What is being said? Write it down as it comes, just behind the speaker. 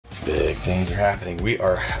Big things are happening. We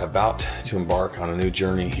are about to embark on a new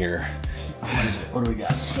journey here. What is it? What do we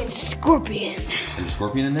got? It's a scorpion. There's a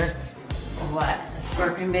scorpion in there? What? A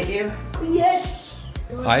scorpion bit you? Yes.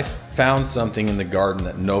 I found something in the garden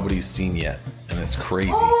that nobody's seen yet, and it's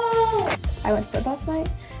crazy. Oh! I went to bed last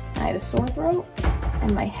night, and I had a sore throat,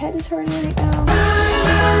 and my head is hurting right now.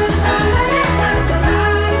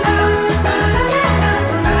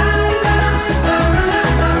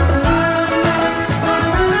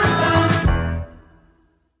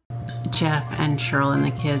 Jeff and Cheryl and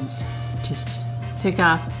the kids just took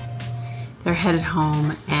off. They're headed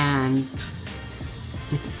home, and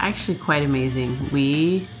it's actually quite amazing.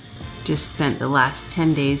 We just spent the last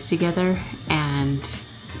 10 days together, and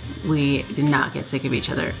we did not get sick of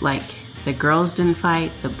each other. Like, the girls didn't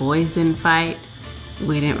fight, the boys didn't fight,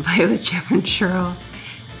 we didn't fight with Jeff and Cheryl,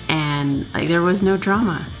 and like there was no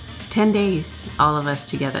drama. 10 days, all of us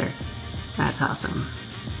together. That's awesome.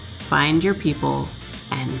 Find your people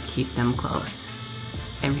and keep them close.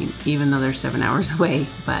 I mean, even though they're 7 hours away,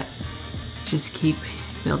 but just keep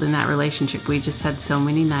building that relationship. We just had so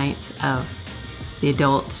many nights of the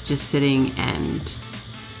adults just sitting and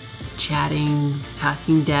chatting,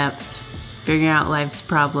 talking depth, figuring out life's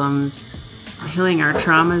problems, healing our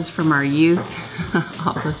traumas from our youth,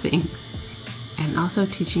 all the things. And also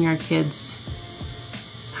teaching our kids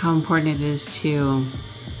how important it is to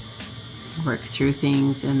work through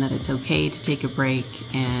things and that it's okay to take a break.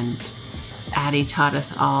 And Addie taught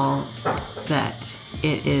us all that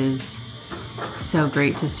it is so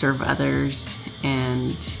great to serve others,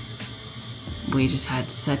 and we just had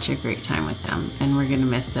such a great time with them, and we're gonna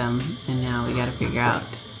miss them, and now we gotta figure out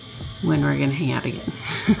when we're gonna hang out again.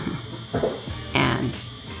 And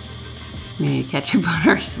we need to catch up on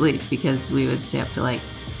our sleep because we would stay up to like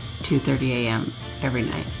 2:30 a.m. every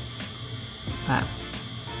night. But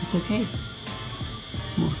it's okay.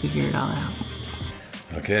 We'll figure it all out.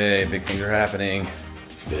 Okay, big things are happening.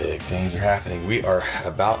 Big things are happening. We are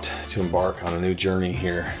about to embark on a new journey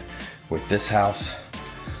here with this house.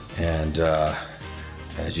 And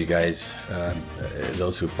as you guys,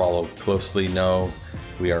 those who follow closely know,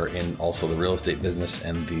 we are in also the real estate business,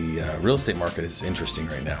 and the real estate market is interesting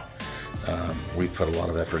right now. We've put a lot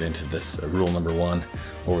of effort into this rule number 1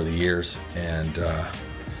 over the years, and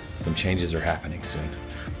some changes are happening soon.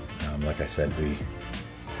 Like I said,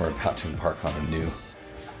 we're about to embark on a new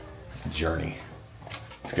journey.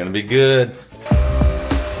 It's gonna be good.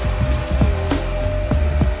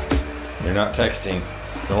 You're not texting.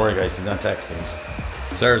 Don't worry guys, he's not texting.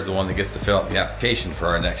 Sarah's the one that gets to fill out the application for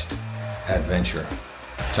our next adventure.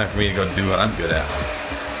 Time for me to go do what I'm good at.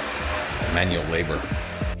 Manual labor.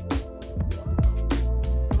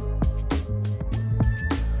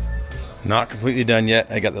 Not completely done yet.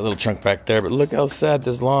 I got that little chunk back there, but look how sad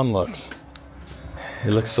this lawn looks.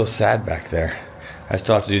 It looks so sad back there. I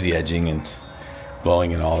still have to do the edging and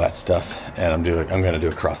blowing and all that stuff, and I'm gonna do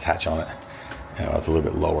a cross hatch on it. You know, it's a little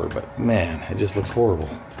bit lower, but man, it just looks horrible.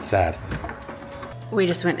 Sad. We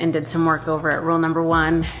just went and did some work over at rule number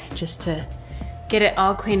 1 just to get it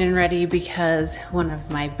all clean and ready, because one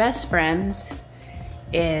of my best friends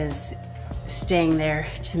is staying there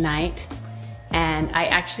tonight, and I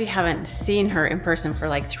actually haven't seen her in person for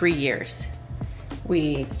like 3 years.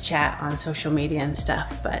 We chat on social media and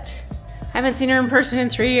stuff, but I haven't seen her in person in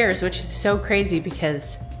 3 years, which is so crazy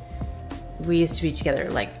because we used to be together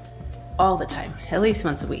like all the time, at least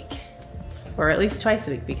once a week, or at least twice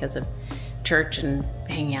a week because of church and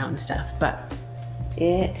hanging out and stuff. But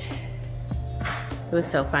it was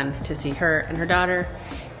so fun to see her and her daughter,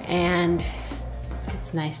 and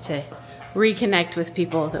it's nice to reconnect with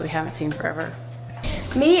people that we haven't seen forever.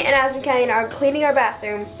 Me and Addison Kenyon are cleaning our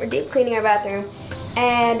bathroom. We're deep cleaning our bathroom.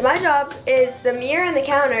 And my job is the mirror and the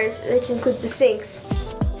counters, which includes the sinks.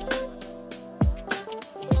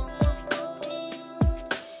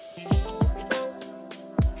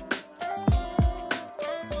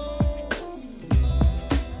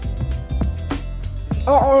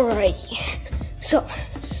 Alright, so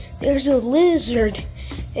there's a lizard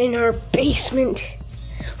in our basement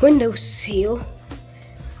windowsill,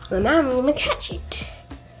 and I'm gonna catch it.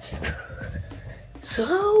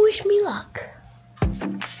 So wish me luck.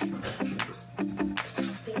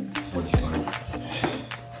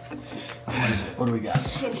 What do we got?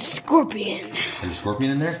 It's a scorpion. There's a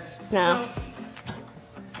scorpion in there? No.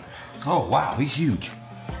 Oh wow, he's huge.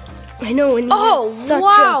 I know, and he has such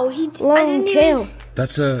a long tail.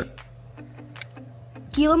 That's a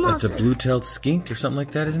Gila monster. That's a blue-tailed skink or something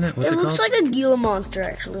like that, isn't it? What's it looks called? like a Gila monster,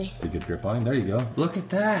 actually. A good grip on him. There you go. Look at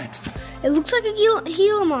that. It looks like a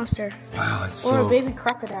Gila monster. Wow, it's or so... a baby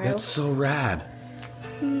crocodile. That's so rad.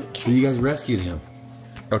 Okay. So you guys rescued him.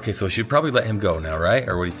 Okay, so we should probably let him go now, right?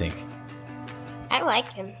 Or what do you think? I like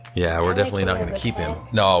him. Yeah, we're definitely not going to keep him.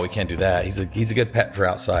 No, we can't do that. He's a good pet for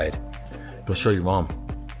outside. Go show your mom.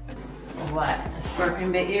 What? A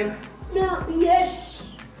scorpion bit you? No, yes.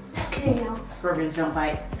 Okay, now. Scorpions don't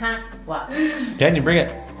bite. Huh? What? Can you bring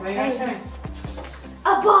it? What are you gonna show me?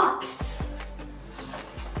 A box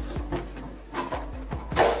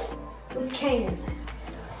with cane inside.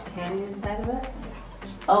 Can you inside of it?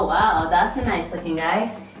 Oh wow, that's a nice looking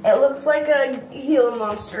guy. It looks like a Gila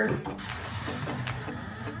monster.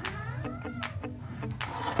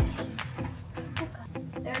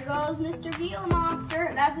 There goes Mr. Gila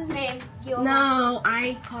Monster. That's his name. Gila No,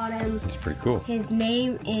 I caught him. It's pretty cool. His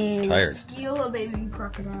name is Tired. Gila baby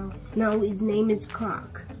crocodile. No, his name is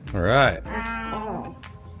Croc. All right. Ow.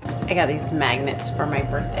 I got these magnets for my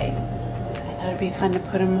birthday. I thought it'd be fun to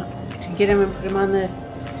get them and put them on the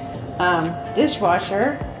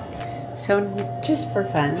dishwasher. So just for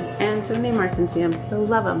fun, and so Neymar can see them. He'll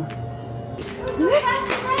love them. Look,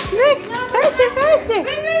 faster, faster!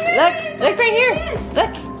 Look right here.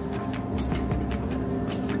 Look.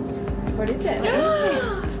 What is it?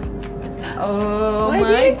 Oh What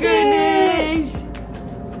my is goodness!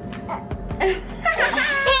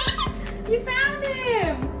 You found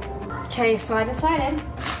him! Okay, so I decided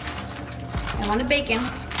I wanted bacon.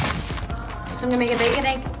 So I'm gonna make a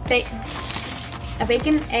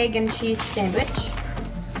bacon, egg, and cheese sandwich.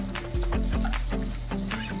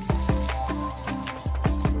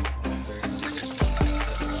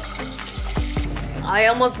 I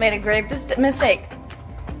almost made a grave mistake.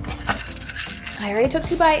 I already took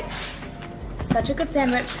 2 bites. Such a good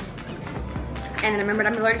sandwich. And then I remembered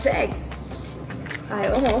I'm allergic to eggs. I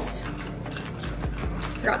almost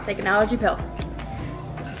forgot to take an allergy pill.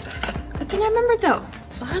 But then I remembered though,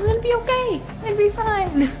 so I'm gonna be okay. I'll be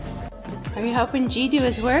fine. Are you helping G do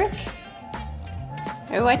his work?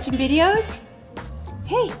 Are you watching videos?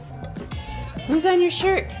 Hey, who's on your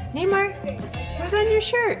shirt? Neymar, who's on your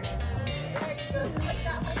shirt?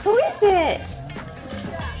 Who is it?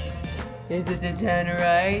 Is it the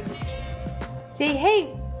Tannerites? Say, hey,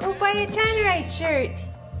 go buy a Tannerite shirt.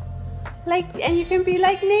 And you can be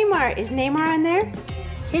like Neymar. Is Neymar on there?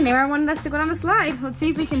 Okay, Neymar wanted us to go down the slide. Let's see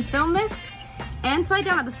if we can film this and slide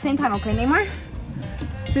down at the same time. Okay, Neymar?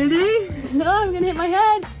 Ready? No, I'm gonna hit my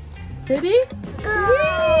head. Ready? Yay,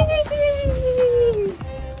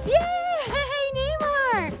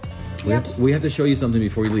 Neymar! We have to show you something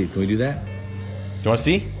before we leave. Can we do that? Do you want to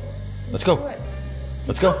see? Let's go.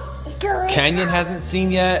 Let's go. Canyon hasn't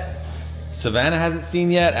seen yet. Savannah hasn't seen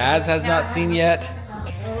yet. Az has not seen yet.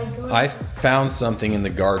 I found something in the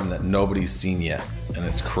garden that nobody's seen yet, and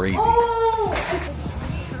it's crazy.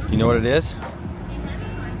 You know what it is?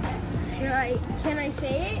 Can I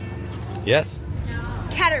say it? Yes?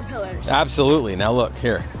 Caterpillars. Absolutely. Now look,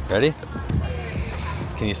 here. Ready?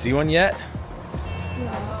 Can you see one yet?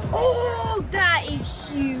 Oh, that is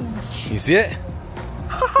huge. You see it?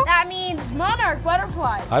 That means monarch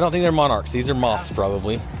butterflies. I don't think they're monarchs. These are moths,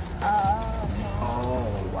 probably.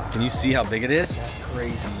 Oh, wow. Can you see how big it is? That's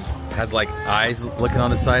crazy. It has like eyes looking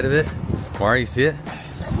on the side of it. Mara, you see it?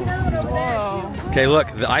 Okay,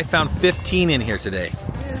 look. I found 15 in here today.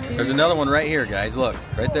 There's another one right here, guys. Look,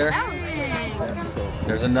 right there.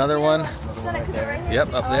 There's another one.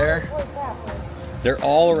 Yep, up there. They're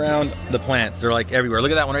all around the plants. They're like everywhere.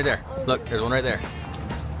 Look at that one right there. Look, there's one right there.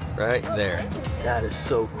 Right there. That is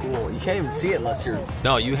so cool. You can't even see it unless you're...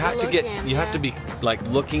 No, you have to get, you have to be like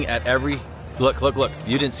looking at every, look.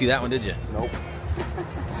 You didn't see that one, did you? Nope.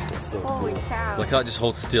 That is so cool. Cow. Look how it just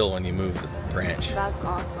holds still when you move the branch. That's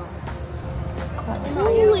awesome.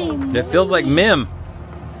 It feels like Mim.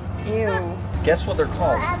 Ew. Guess what they're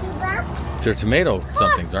called? They're tomato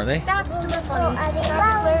somethings, aren't they? That's super funny.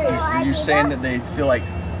 That's You're saying that they feel like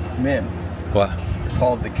Mim. What? They're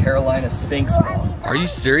called the Carolina Sphinx moth. Are you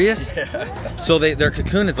serious? Yeah. So their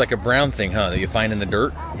cocoon is like a brown thing, huh? That you find in the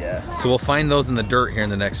dirt? Yeah. So we'll find those in the dirt here in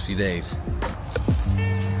the next few days.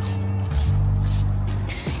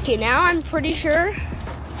 Okay, now I'm pretty sure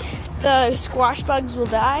the squash bugs will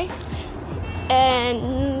die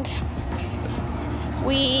and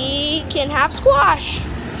we can have squash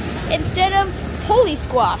instead of holy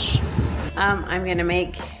squash. I'm gonna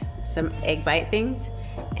make some egg bite things,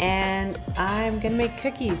 and I'm gonna make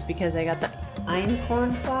cookies because I got the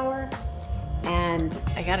einkorn flour and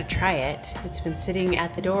I gotta try it. It's been sitting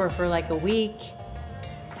at the door for like a week,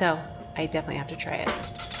 so I definitely have to try it.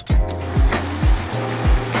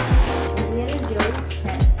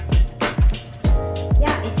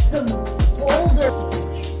 Yeah, it's the boulder.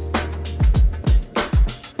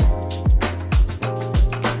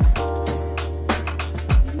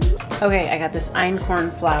 Okay, I got this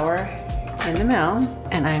einkorn flour in the mail,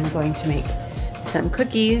 and I'm going to make some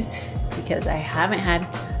cookies because I haven't had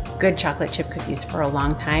good chocolate chip cookies for a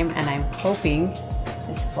long time, and I'm hoping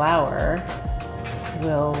this flour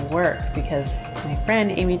will work because my friend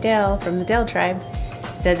Amy Dale from the Dale tribe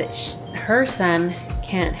said that her son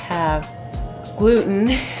can't have gluten.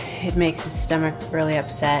 It makes his stomach really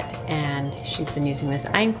upset, and she's been using this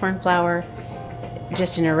einkorn flour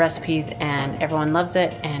just in her recipes, and everyone loves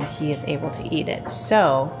it, and he is able to eat it.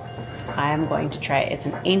 So I'm going to try it. It's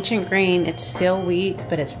an ancient grain. It's still wheat,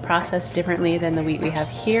 but it's processed differently than the wheat we have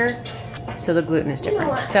here, so the gluten is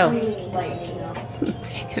different. So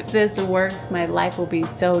if this works, my life will be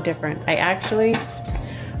so different. I actually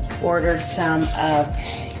ordered some of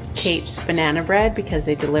Kate's banana bread because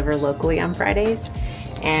they deliver locally on Fridays,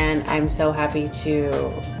 and I'm so happy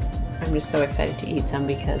to, I'm just so excited to eat some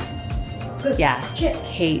because, yeah,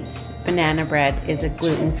 Kate's banana bread is a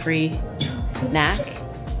gluten-free snack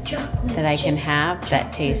that I can have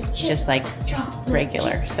that tastes just like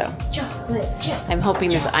regular. So I'm hoping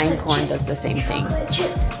this einkorn does the same thing.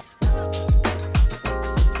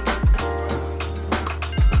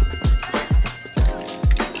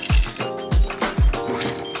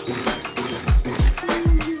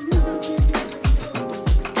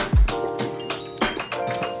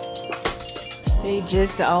 They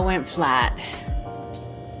just all went flat.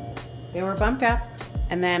 They were bumped up,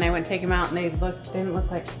 and then I went to take them out, and they didn't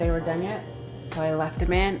look like they were done yet. So I left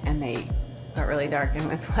them in, and they got really dark and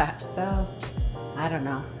went flat. So I don't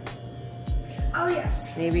know. Oh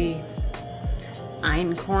yes. Maybe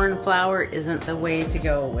einkorn flour isn't the way to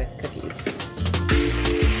go with cookies.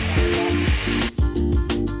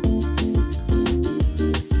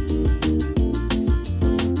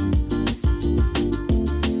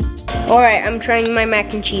 Alright, I'm trying my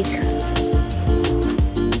mac and cheese.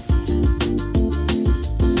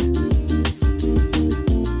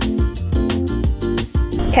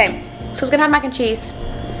 Okay, so it's gonna have mac and cheese,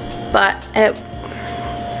 but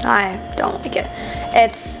I don't like it.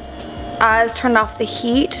 I turned off the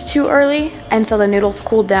heat too early, and so the noodles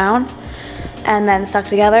cooled down and then stuck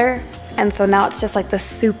together, and so now it's just like this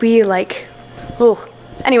soupy, like, ooh.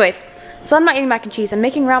 Anyways, so I'm not eating mac and cheese, I'm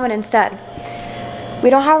making ramen instead. We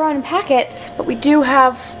don't have ramen packets, but we do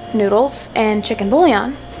have noodles and chicken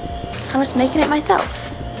bouillon, so I'm just making it myself.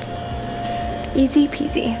 Easy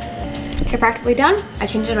peasy. Okay, practically done. I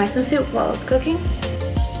changed into my swimsuit while I was cooking.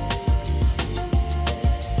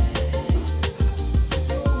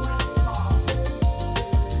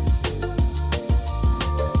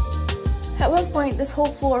 At one point, this whole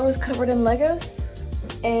floor was covered in Legos,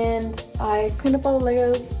 and I cleaned up all the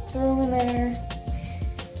Legos, threw them in there.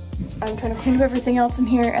 I'm trying to clean up everything else in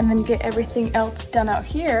here and then get everything else done out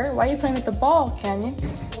here. Why are you playing with the ball, Canyon?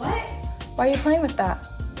 What? Why are you playing with that?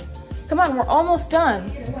 Come on, we're almost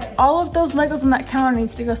done. All of those Legos on that counter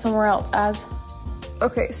needs to go somewhere else as...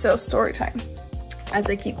 Okay, so story time. As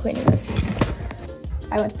I keep cleaning this.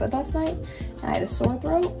 I went to bed last night and I had a sore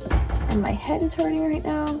throat and my head is hurting right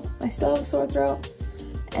now. I still have a sore throat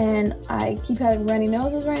and I keep having runny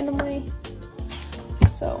noses randomly.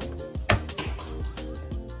 So,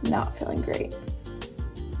 not feeling great.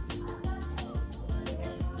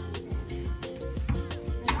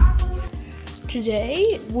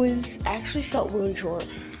 Today actually felt really short.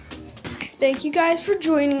 Thank you guys for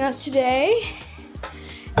joining us today.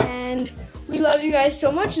 And we love you guys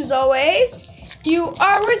so much as always. You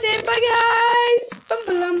are worth it. Bye guys. Bum,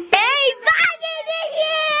 ba, lum.